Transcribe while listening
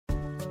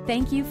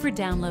Thank you for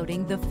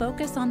downloading the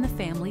Focus on the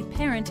Family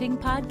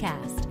Parenting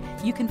Podcast.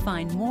 You can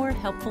find more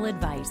helpful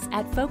advice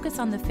at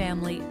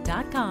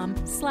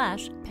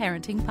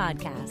focusonthefamily.com/parenting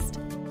podcast.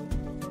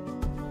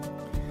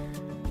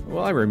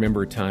 Well, I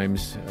remember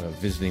times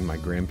visiting my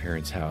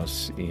grandparents'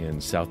 house in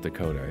South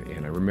Dakota,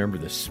 and I remember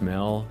the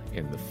smell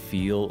and the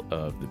feel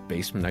of the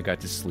basement I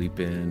got to sleep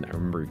in. I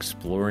remember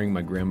exploring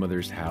my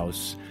grandmother's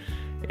house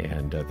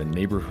and the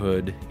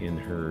neighborhood in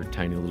her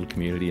tiny little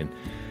community. And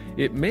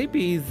it may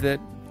be that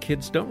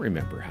kids don't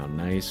remember how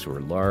nice or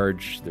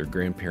large their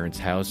grandparents'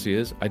 house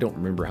is. I don't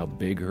remember how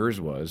big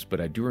hers was, but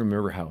I do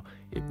remember how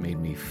it made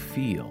me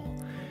feel.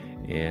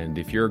 And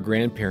if you're a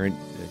grandparent,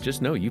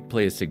 just know you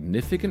play a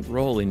significant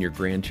role in your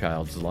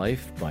grandchild's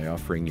life by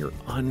offering your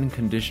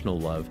unconditional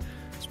love,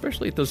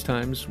 especially at those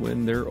times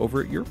when they're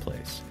over at your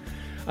place.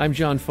 I'm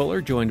John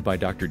Fuller, joined by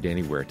Dr.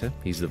 Danny Huerta.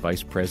 He's the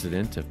Vice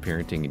President of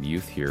Parenting and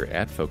Youth here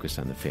at Focus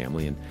on the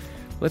Family. And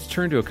let's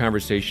turn to a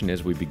conversation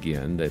as we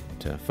begin that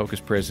Focus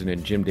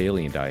President Jim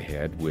Daly and I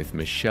had with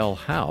Michelle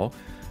Howe,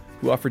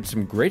 who offered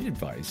some great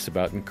advice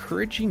about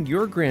encouraging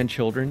your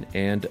grandchildren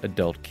and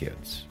adult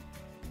kids.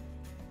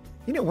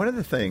 You know, one of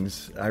the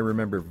things I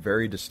remember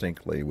very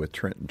distinctly with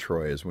Trent and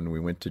Troy is when we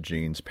went to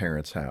Jean's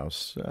parents'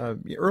 house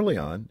early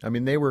on. I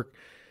mean, they were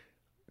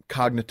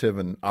cognitive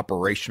and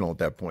operational at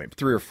that point,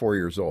 3 or 4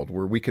 years old,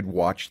 where we could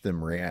watch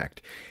them react.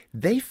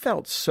 They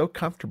felt so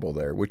comfortable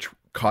there, which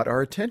caught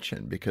our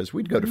attention because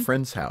we'd go to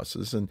friends'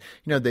 houses and,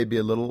 you know, they'd be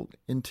a little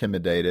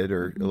intimidated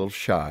or a little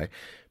shy.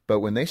 But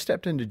when they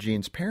stepped into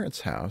Jean's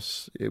parents'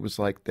 house, it was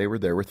like they were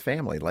there with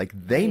family, like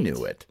they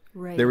knew it.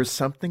 Right. There was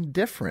something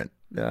different.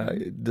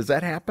 Does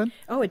that happen?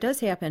 Oh, it does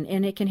happen.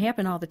 And it can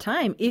happen all the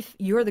time if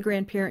you're the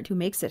grandparent who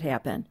makes it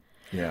happen.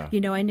 Yeah. You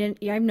know, I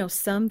know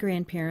some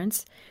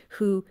grandparents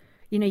who,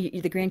 you know,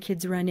 the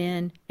grandkids run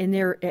in and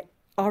they're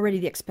already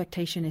the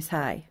expectation is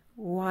high.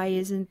 Why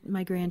isn't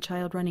my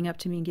grandchild running up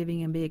to me and giving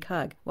him a big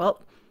hug?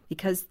 Well,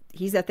 because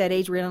he's at that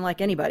age where he doesn't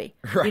like anybody.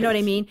 Right. You know what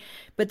I mean?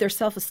 But their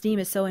self-esteem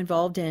is so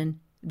involved in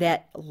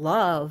that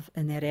love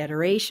and that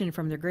adoration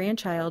from their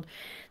grandchild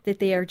that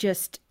they're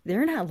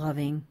not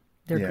loving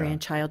their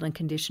grandchild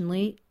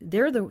unconditionally.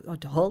 They're the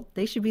adult.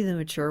 They should be the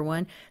mature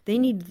one. They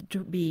need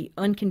to be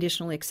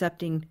unconditionally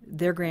accepting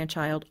their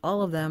grandchild,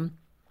 all of them,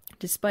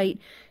 despite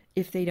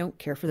if they don't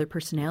care for their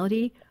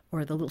personality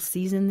or the little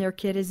season their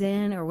kid is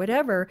in or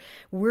whatever.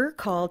 We're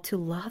called to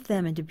love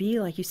them and to be,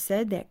 like you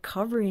said, that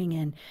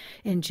covering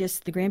and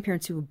just the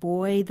grandparents who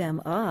buoy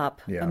them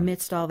up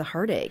amidst all the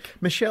heartache.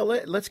 Michelle,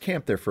 let's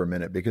camp there for a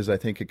minute because I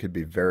think it could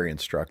be very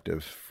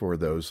instructive for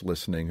those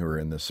listening who are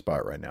in this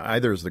spot right now,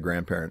 either as the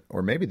grandparent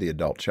or maybe the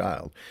adult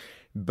child.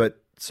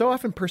 But so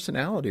often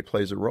personality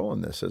plays a role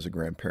in this as a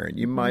grandparent.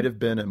 You might have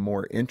been a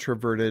more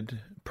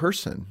introverted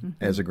person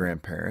as a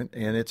grandparent,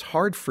 and it's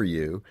hard for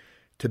you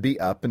to be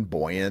up and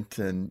buoyant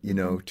and, you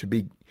know, to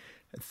be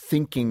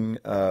thinking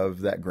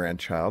of that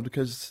grandchild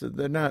because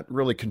they're not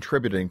really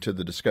contributing to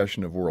the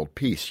discussion of world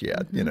peace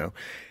yet, you know.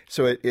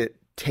 So it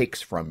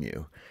takes from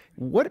you.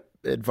 What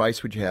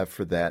advice would you have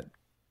for that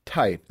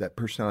type, that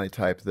personality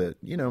type that,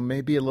 you know,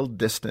 may be a little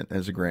distant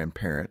as a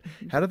grandparent?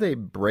 How do they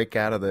break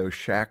out of those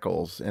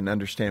shackles and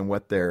understand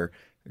what their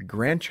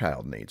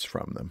grandchild needs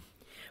from them?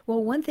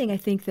 Well, one thing I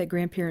think that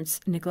grandparents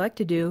neglect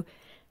to do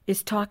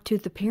is talk to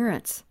the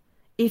parents.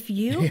 If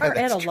you are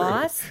at a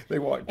loss, they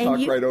talk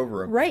right over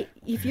them. Right.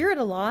 If you're at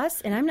a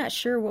loss, and I'm not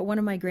sure what one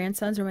of my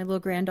grandsons or my little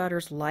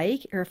granddaughters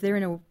like, or if they're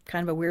in a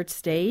kind of a weird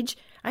stage,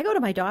 I go to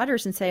my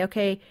daughters and say,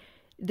 okay,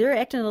 they're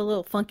acting a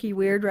little funky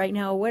weird right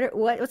now.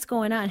 What's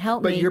going on?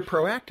 Help me. But you're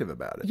proactive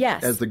about it.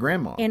 Yes. As the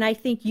grandma. And I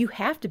think you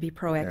have to be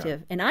proactive.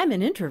 Yeah. And I'm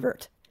an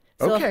introvert.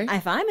 So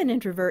if I'm an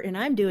introvert and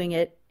I'm doing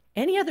it,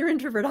 any other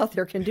introvert out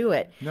there can do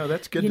it. No,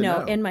 that's good to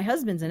know. And my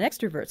husband's an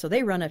extrovert, so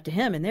they run up to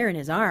him and they're in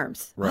his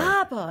arms. Right.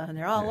 Papa! And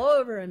they're all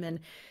over him. And,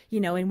 you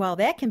know, and while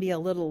that can be a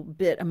little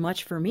bit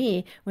much for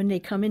me, when they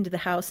come into the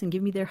house and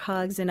give me their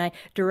hugs and I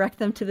direct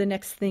them to the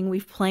next thing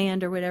we've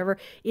planned or whatever,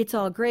 it's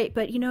all great.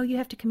 But, you know, you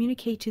have to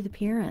communicate to the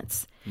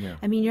parents. Yeah.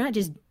 I mean, you're not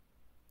just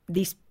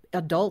these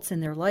adults in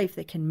their life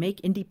that can make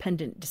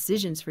independent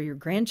decisions for your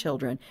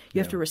grandchildren.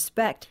 You have to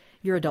respect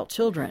your adult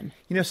children.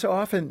 You know, so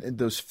often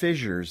those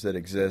fissures that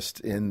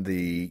exist in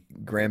the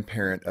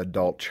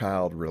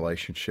grandparent-adult-child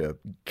relationship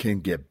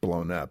can get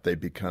blown up. They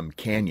become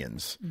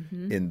canyons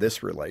in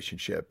this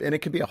relationship. And it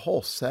can be a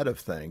whole set of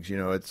things. You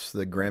know, it's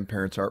the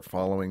grandparents aren't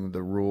following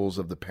the rules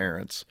of the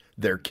parents,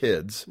 their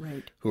kids,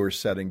 who are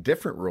setting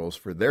different rules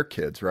for their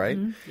kids, right?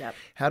 Yep.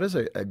 How does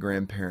a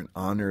grandparent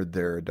honor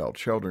their adult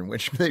children,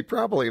 which they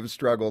probably have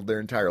struggled their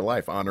entire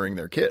life honoring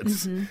their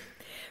kids?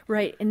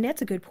 Right, and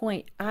that's a good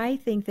point. I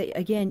think that,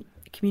 again,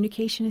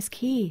 communication is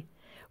key.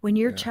 When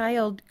your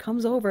child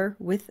comes over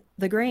with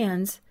the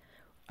grands,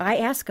 I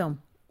ask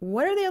them,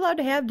 what are they allowed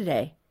to have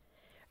today?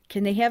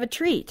 Can they have a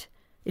treat?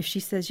 If she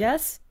says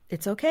yes,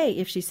 it's okay.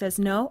 If she says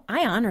no,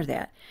 I honor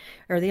that.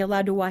 Are they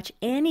allowed to watch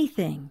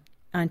anything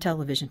on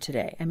television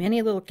today? I mean,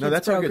 any little kids program. No,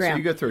 that's all good. So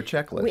you go through a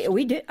checklist.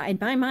 We do. In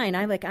my mind,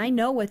 I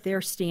know what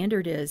their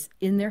standard is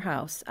in their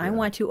house. I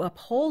want to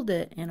uphold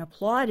it and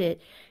applaud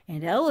it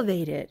and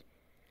elevate it.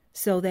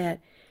 so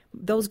that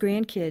those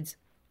grandkids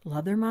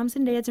love their moms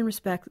and dads and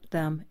respect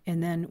them,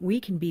 and then we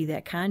can be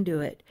that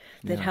conduit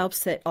that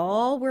helps it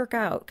all work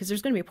out. Because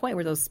there's going to be a point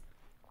where those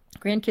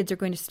grandkids are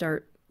going to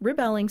start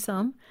rebelling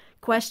some,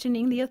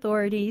 questioning the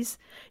authorities.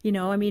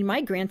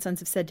 My grandsons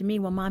have said to me,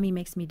 well, Mommy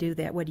makes me do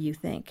that. What do you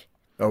think?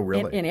 Oh,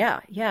 really? And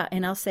yeah.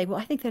 And I'll say, well,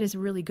 I think that is a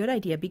really good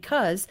idea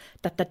because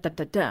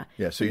da-da-da-da-da.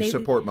 Yeah, so you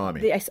support Mommy.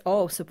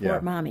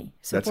 Support Mommy.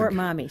 Support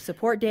Mommy.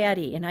 Support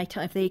Daddy. And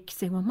if they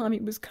say, well, Mommy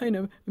was kind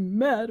of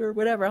mad or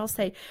whatever, I'll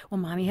say, well,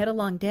 Mommy had a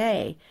long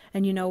day.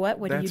 And you know what?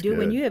 What do you do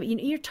when you have,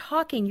 you're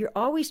talking, you're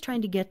always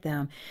trying to get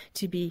them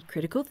to be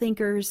critical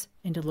thinkers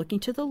and to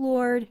looking to the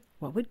Lord.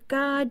 What would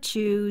God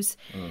choose?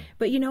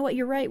 But you know what?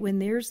 You're right. When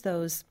there's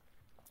those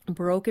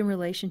broken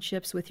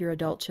relationships with your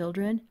adult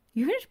children,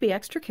 you're going to be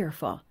extra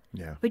careful.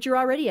 Yeah. But you're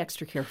already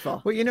extra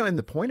careful. Well, and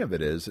the point of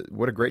it is,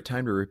 what a great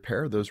time to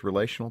repair those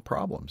relational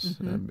problems.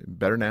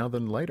 Better now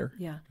than later.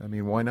 Yeah.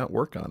 Why not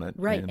work on it?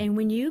 Right. And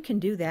when you can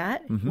do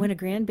that, when a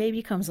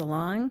grandbaby comes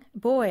along,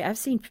 boy, I've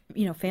seen,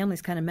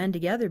 families kind of mend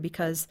together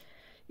because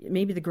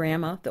maybe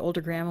the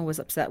older grandma was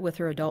upset with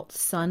her adult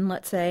son,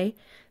 let's say.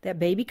 That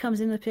baby comes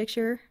in the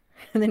picture,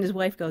 and then his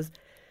wife goes,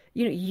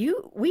 we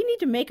need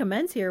to make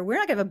amends here. We're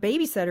not going to have a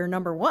babysitter,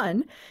 number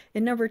one.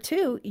 And number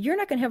two, you're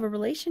not going to have a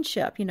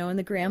relationship, and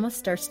the grandma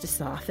starts to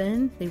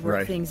soften. They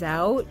work things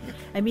out.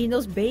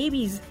 Those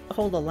babies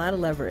hold a lot of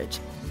leverage.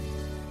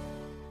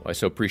 Well, I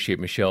so appreciate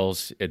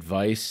Michelle's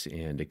advice,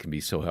 and it can be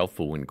so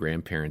helpful when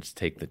grandparents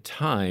take the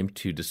time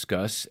to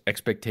discuss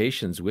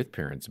expectations with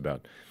parents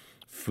about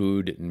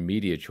food and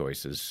media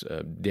choices.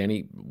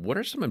 Danny, what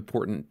are some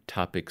important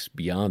topics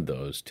beyond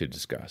those to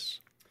discuss?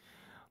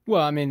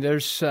 Well,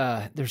 there's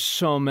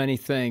so many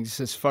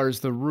things as far as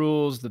the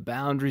rules, the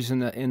boundaries in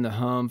the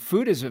home.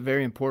 Food is a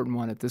very important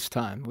one at this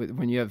time.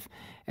 When you have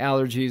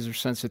allergies or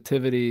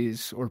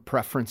sensitivities or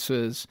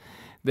preferences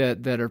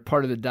that are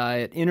part of the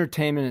diet,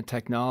 entertainment and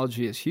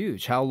technology is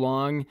huge. How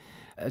long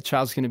a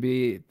child's going to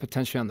be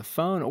potentially on the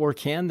phone, or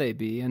can they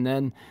be? And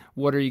then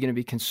what are you going to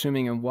be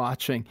consuming and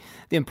watching?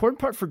 The important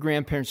part for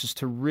grandparents is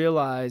to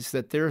realize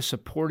that they're a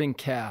supporting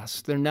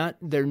cast. They're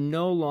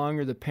no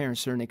longer the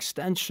parents. They're an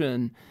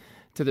extension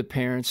to the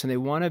parents, and they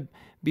want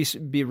to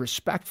be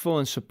respectful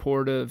and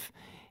supportive.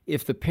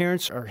 If the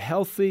parents are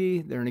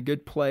healthy, they're in a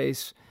good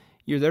place,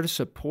 you're there to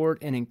support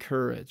and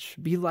encourage.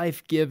 Be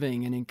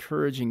life-giving and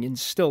encouraging.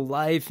 Instill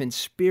life and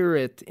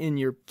spirit in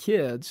your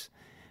kids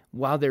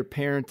while they're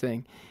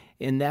parenting.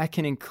 And that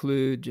can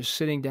include just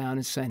sitting down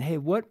and saying, hey,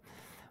 what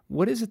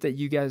is it that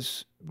you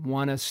guys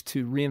want us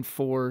to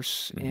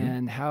reinforce,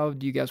 and how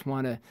do you guys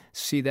want to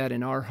see that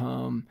in our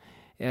home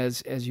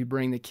as you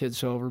bring the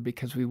kids over,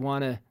 because we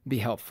want to be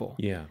helpful.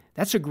 Yeah.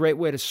 That's a great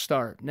way to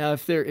start. Now,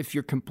 if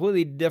you're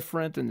completely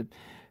different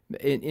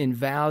in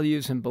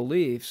values and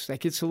beliefs, that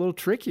gets a little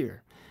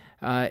trickier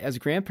as a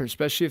grandparent,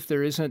 especially if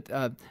there isn't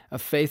a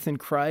faith in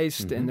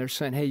Christ and they're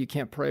saying, hey, you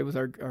can't pray with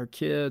our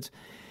kids.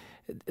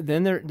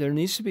 Then there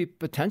needs to be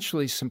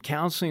potentially some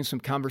counseling, some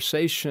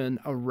conversation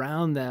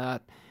around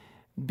that,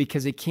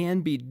 because it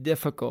can be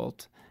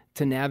difficult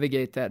to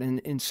navigate that. And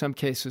in some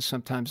cases,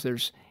 sometimes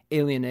there's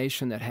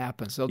alienation that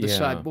happens. They'll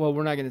decide, well,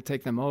 we're not going to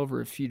take them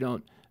over if you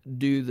don't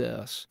do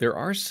this. There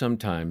are some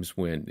times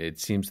when it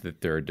seems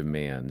that there are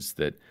demands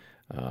that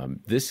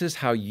this is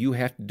how you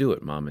have to do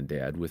it, Mom and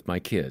Dad, with my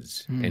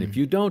kids. And if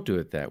you don't do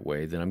it that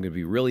way, then I'm going to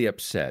be really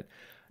upset.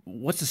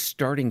 What's a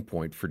starting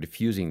point for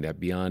diffusing that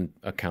beyond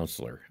a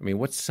counselor?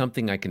 What's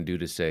something I can do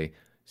to say,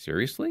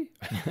 seriously?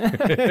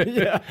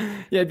 Yeah,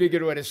 it'd be a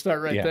good way to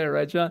start there,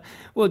 right, John?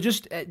 Well,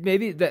 just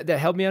maybe that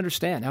help me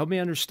understand. Help me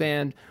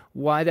understand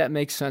why that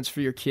makes sense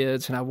for your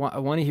kids, and I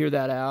want to hear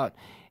that out.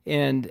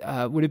 And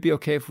would it be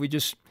okay if we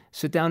just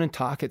sit down and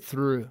talk it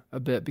through a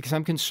bit? Because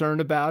I'm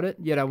concerned about it,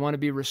 yet I want to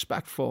be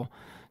respectful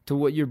to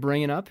what you're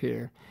bringing up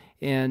here.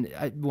 And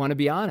I want to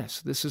be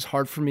honest. This is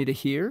hard for me to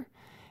hear,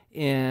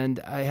 and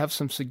I have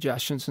some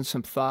suggestions and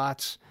some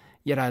thoughts,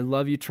 yet I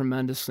love you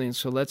tremendously. And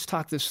so let's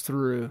talk this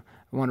through.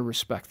 I want to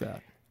respect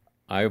that.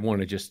 I want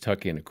to just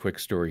tuck in a quick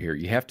story here.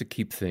 You have to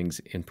keep things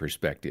in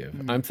perspective.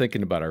 I'm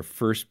thinking about our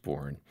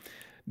firstborn.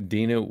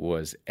 Dina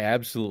was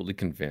absolutely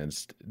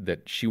convinced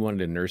that she wanted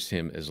to nurse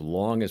him as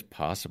long as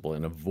possible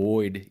and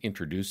avoid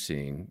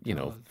introducing,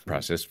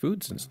 processed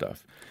foods and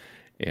stuff.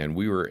 And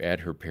we were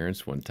at her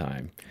parents' one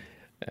time,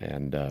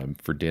 and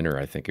for dinner,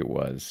 I think it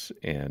was.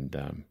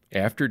 And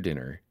after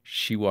dinner,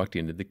 she walked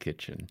into the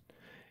kitchen,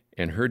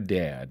 and her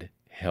dad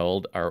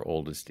held our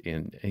oldest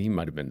in. He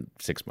might have been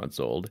 6 months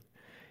old.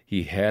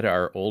 He had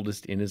our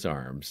oldest in his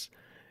arms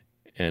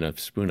and a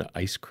spoon of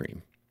ice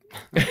cream.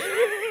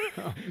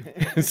 Oh,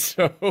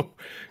 so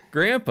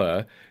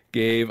Grandpa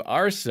gave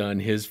our son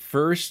his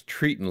first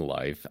treat in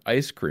life,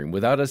 ice cream,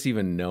 without us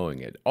even knowing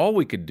it. All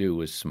we could do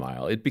was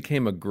smile. It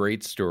became a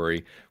great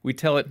story. We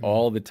tell it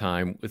all the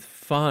time with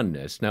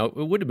fondness. Now, it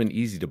would have been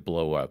easy to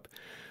blow up,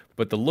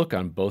 but the look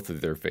on both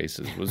of their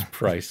faces was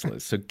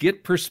priceless. So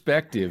get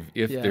perspective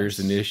if there's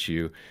an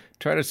issue.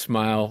 Try to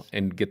smile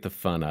and get the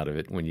fun out of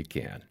it when you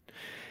can.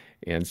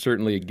 And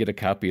certainly get a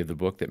copy of the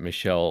book that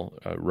Michelle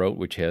wrote,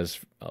 which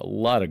has a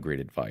lot of great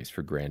advice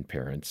for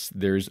grandparents.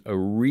 There's a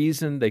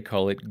reason they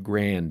call it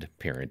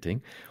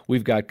grandparenting.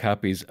 We've got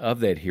copies of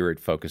that here at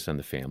Focus on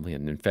the Family.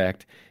 And in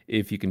fact,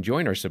 if you can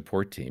join our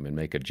support team and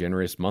make a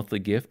generous monthly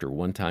gift or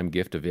one-time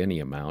gift of any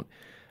amount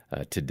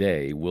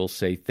today, we'll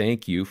say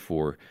thank you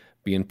for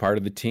being part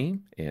of the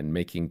team and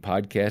making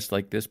podcasts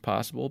like this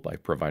possible by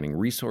providing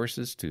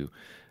resources to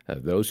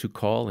those who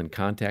call and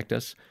contact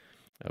us,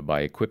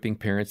 by equipping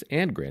parents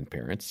and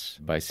grandparents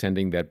by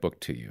sending that book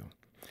to you.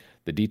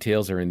 The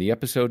details are in the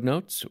episode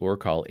notes or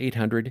call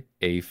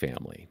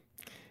 800-A-FAMILY.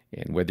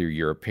 And whether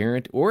you're a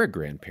parent or a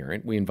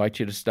grandparent, we invite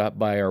you to stop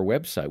by our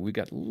website. We've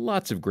got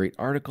lots of great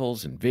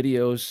articles and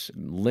videos,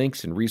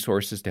 links and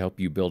resources to help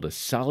you build a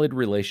solid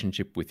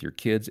relationship with your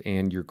kids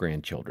and your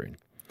grandchildren.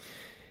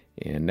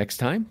 And next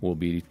time, we'll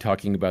be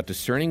talking about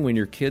discerning when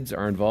your kids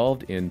are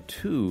involved in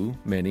too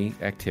many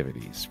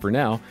activities. For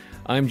now,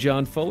 I'm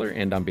John Fuller,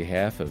 and on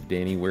behalf of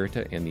Danny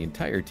Huerta and the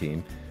entire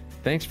team,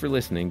 thanks for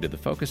listening to the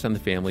Focus on the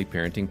Family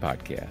Parenting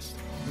Podcast.